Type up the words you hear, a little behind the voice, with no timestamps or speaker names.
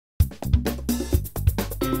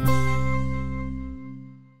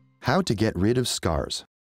How to get rid of scars.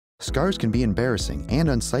 Scars can be embarrassing and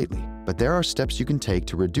unsightly, but there are steps you can take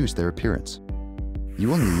to reduce their appearance. You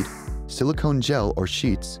will need silicone gel or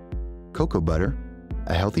sheets, cocoa butter,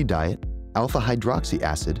 a healthy diet, alpha hydroxy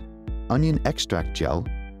acid, onion extract gel,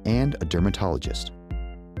 and a dermatologist.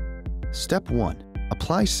 Step 1.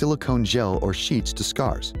 Apply silicone gel or sheets to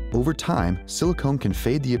scars. Over time, silicone can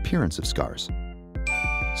fade the appearance of scars.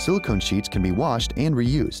 Silicone sheets can be washed and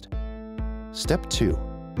reused. Step 2.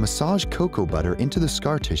 Massage cocoa butter into the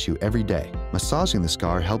scar tissue every day. Massaging the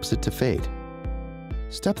scar helps it to fade.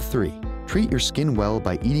 Step 3. Treat your skin well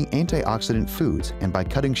by eating antioxidant foods and by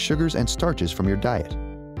cutting sugars and starches from your diet.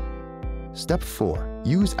 Step 4.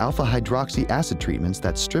 Use alpha hydroxy acid treatments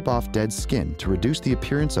that strip off dead skin to reduce the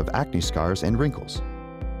appearance of acne scars and wrinkles.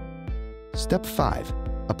 Step 5.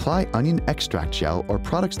 Apply onion extract gel or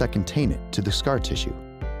products that contain it to the scar tissue.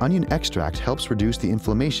 Onion extract helps reduce the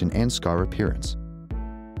inflammation and scar appearance.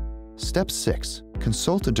 Step 6.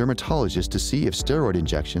 Consult a dermatologist to see if steroid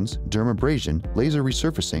injections, dermabrasion, laser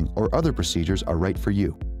resurfacing, or other procedures are right for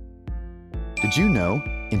you. Did you know,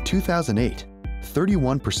 in 2008,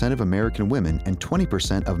 31% of American women and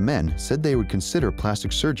 20% of men said they would consider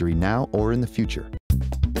plastic surgery now or in the future.